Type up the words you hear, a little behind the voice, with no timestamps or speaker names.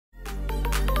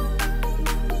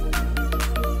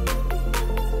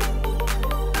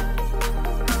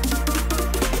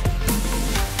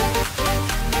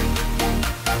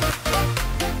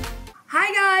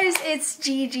it's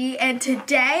Gigi, and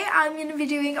today I'm going to be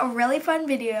doing a really fun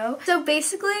video. So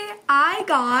basically, I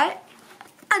got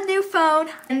a new phone,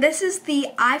 and this is the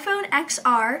iPhone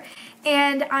XR,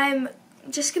 and I'm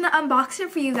just going to unbox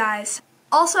it for you guys.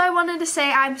 Also, I wanted to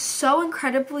say I'm so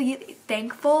incredibly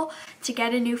thankful to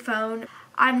get a new phone.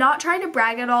 I'm not trying to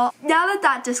brag at all. Now that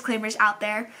that disclaimer's out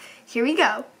there, here we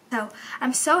go. So,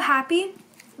 I'm so happy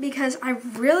because I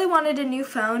really wanted a new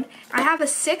phone. I have a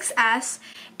 6S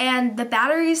and the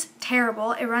battery's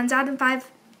terrible. It runs out in five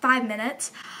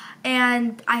minutes,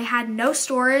 and I had no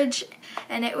storage,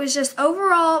 and it was just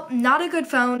overall not a good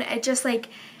phone. It just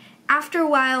after a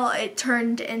while it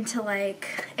turned into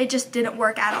it just didn't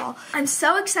work at all. I'm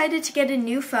so excited to get a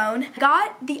new phone. I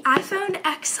got the iPhone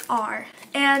XR,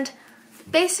 and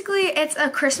basically it's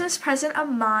a Christmas present of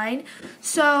mine.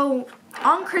 So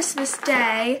on Christmas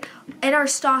Day, in our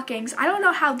stockings, I don't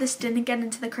know how this didn't get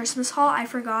into the Christmas haul. I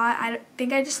forgot. I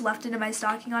think I just left it in my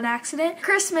stocking on accident.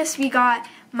 Christmas,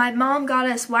 my mom got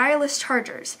us wireless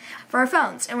chargers for our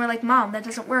phones. And we're like, Mom, that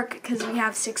doesn't work because we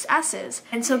have 6Ss.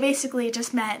 And so basically it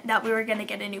just meant that we were going to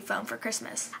get a new phone for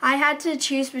Christmas. I had to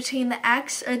choose between the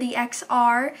X or the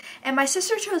XR. And my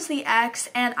sister chose the X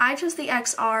and I chose the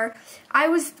XR. I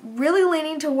was really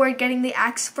leaning toward getting the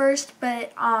X first,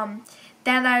 but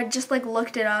then I just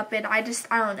looked it up, and I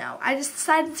don't know. I just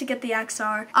decided to get the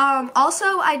XR.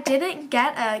 Also, I didn't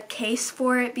get a case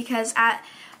for it because at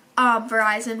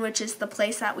Verizon, which is the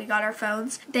place that we got our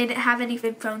phones, they didn't have any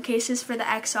phone cases for the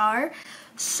XR.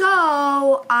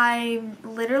 So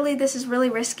this is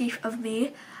really risky of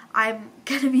me. I'm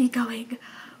gonna be going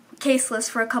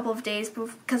caseless for a couple of days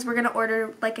because we're gonna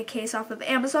order a case off of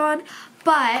Amazon.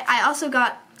 But I also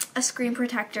got a screen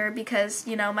protector because,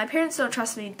 you know, my parents don't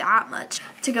trust me that much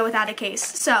to go without a case.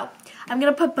 So I'm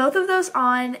gonna put both of those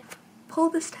on, pull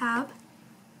this tab.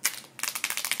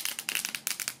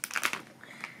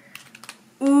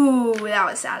 Ooh, that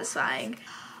was satisfying.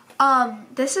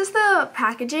 This is the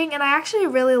packaging, and I actually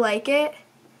really like it.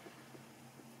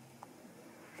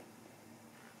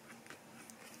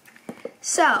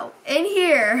 So in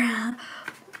here,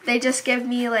 they just give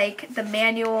me the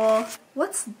manual.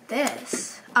 What's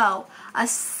this? Oh, a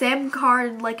SIM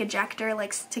card ejector,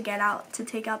 to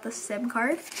take out the SIM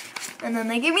card. And then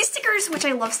they give me stickers, which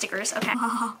I love stickers. Okay.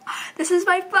 Oh, this is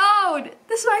my phone.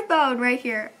 This is my phone right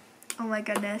here. Oh my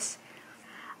goodness.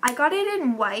 I got it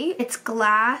in white. It's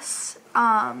glass.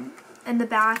 In the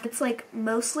back, it's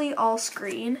mostly all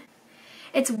screen.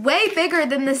 It's way bigger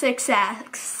than the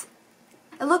 6X.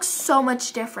 It looks so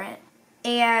much different.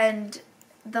 And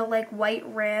the white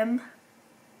rim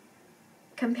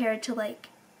compared to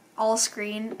all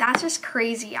screen, that's just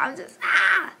crazy. I'm just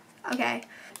okay.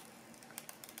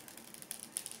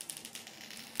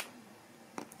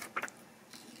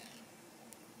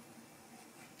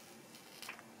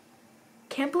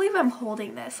 Can't believe I'm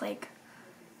holding this.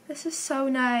 This is so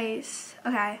nice.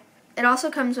 Okay. It also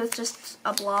comes with just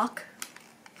a block.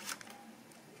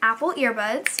 Apple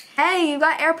earbuds. Hey, you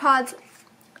got AirPods.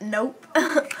 Nope.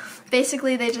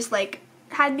 Basically, they just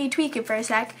had me tweak it for a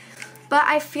sec. But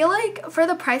I feel for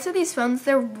the price of these phones,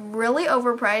 they're really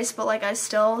overpriced, but I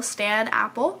still stand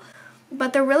Apple.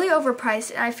 But they're really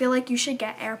overpriced, and I feel you should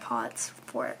get AirPods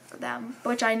for them,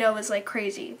 which I know is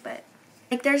crazy, but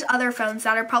there's other phones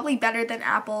that are probably better than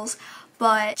Apple's,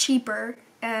 but cheaper,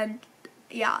 and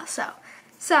yeah, so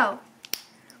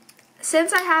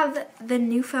since I have the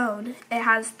new phone, it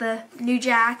has the new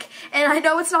jack, and I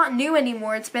know it's not new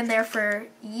anymore, it's been there for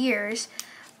years,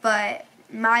 but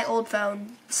my old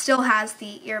phone still has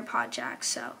the earpod jack,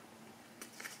 so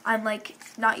I'm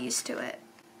not used to it.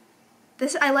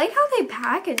 I like how they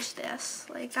packaged this,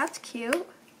 that's cute.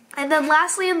 And then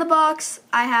lastly in the box,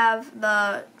 I have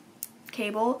the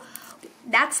cable.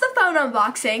 That's the phone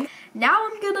unboxing. Now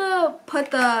I'm gonna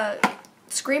put the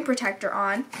screen protector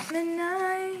on. The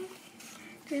night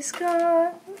is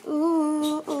gone,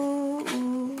 ooh, ooh,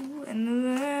 ooh, and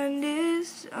the land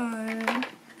is on.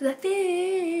 I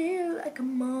feel like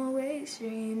I'm always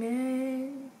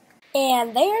dreaming.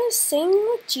 And there's Sing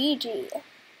with Gigi.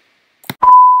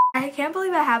 I can't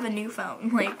believe I have a new phone.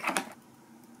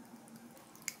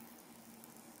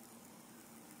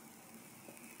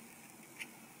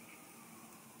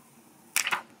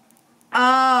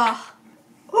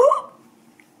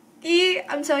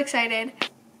 I'm so excited.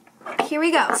 Here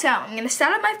we go. So I'm gonna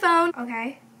set up my phone.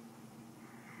 Okay.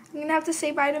 I'm gonna have to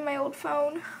say bye to my old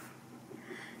phone.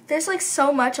 There's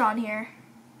so much on here.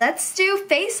 Let's do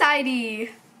Face ID.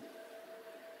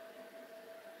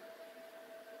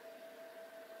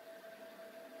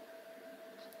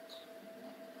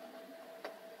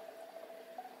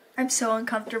 I'm so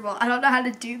uncomfortable. I don't know how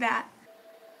to do that.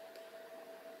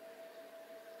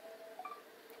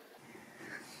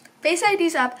 Face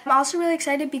ID's up. I'm also really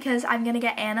excited because I'm gonna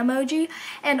get an emoji,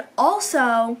 and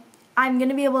also I'm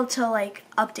gonna be able to like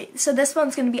update. So this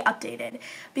phone's gonna be updated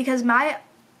because my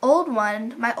old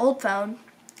phone,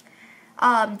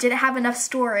 didn't have enough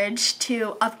storage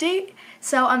to update.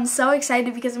 So I'm so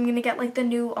excited because I'm gonna get like the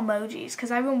new emojis because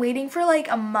I've been waiting for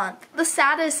like a month. The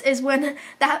saddest is when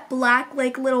that black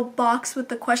like little box with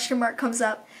the question mark comes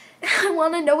up. I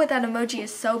want to know what that emoji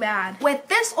is so bad. With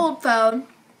this old phone,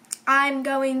 I'm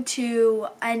going to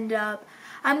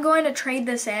trade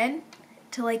this in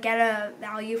to like get a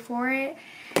value for it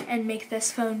and make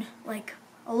this phone like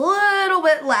a little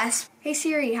bit less. Hey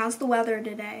Siri, how's the weather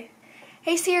today?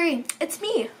 Hey Siri, it's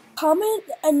me. Comment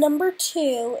a number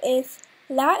 2 if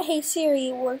that Hey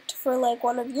Siri worked for like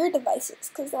one of your devices,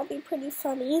 because that'd be pretty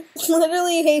funny.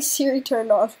 Literally Hey Siri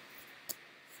turned off.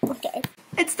 Okay.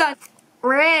 It's done.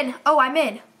 We're in. Oh, I'm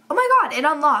in. Oh my god, it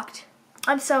unlocked.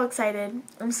 I'm so excited.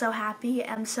 I'm so happy.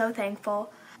 I'm so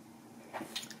thankful.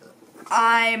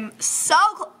 I'm so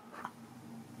close.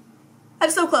 Oh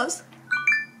my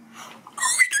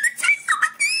god, that's so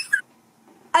much.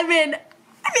 I'm in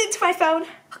to my phone.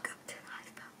 Welcome to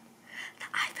the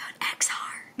iPhone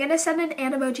XR. I'm gonna send an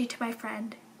emoji to my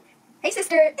friend. Hey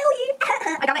sister, Ellie.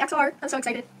 I got my XR. I'm so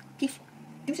excited. Peace.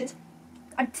 Deuces.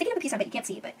 I'm sticking up a piece of it. You can't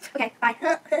see, but okay, bye.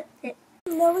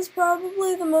 That was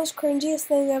probably the most cringiest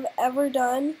thing I've ever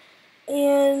done,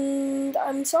 and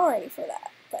I'm sorry for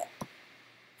that, but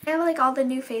I have like all the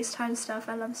new FaceTime stuff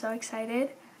and I'm so excited.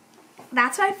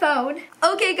 That's my phone.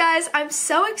 Okay guys, I'm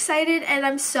so excited and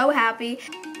I'm so happy.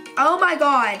 Oh my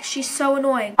god, she's so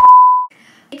annoying.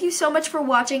 Thank you so much for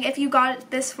watching. If you got it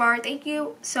this far, thank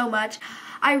you so much.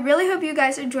 I really hope you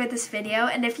guys enjoyed this video,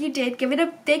 and if you did, give it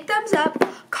a big thumbs up.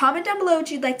 Comment down below what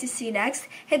you'd like to see next.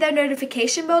 Hit that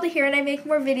notification bell to hear when I make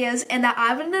more videos, and that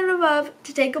I button above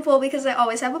to take a poll because I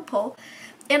always have a poll.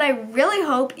 And I really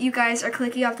hope you guys are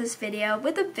clicking off this video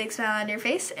with a big smile on your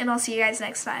face, and I'll see you guys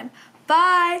next time.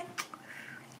 Bye!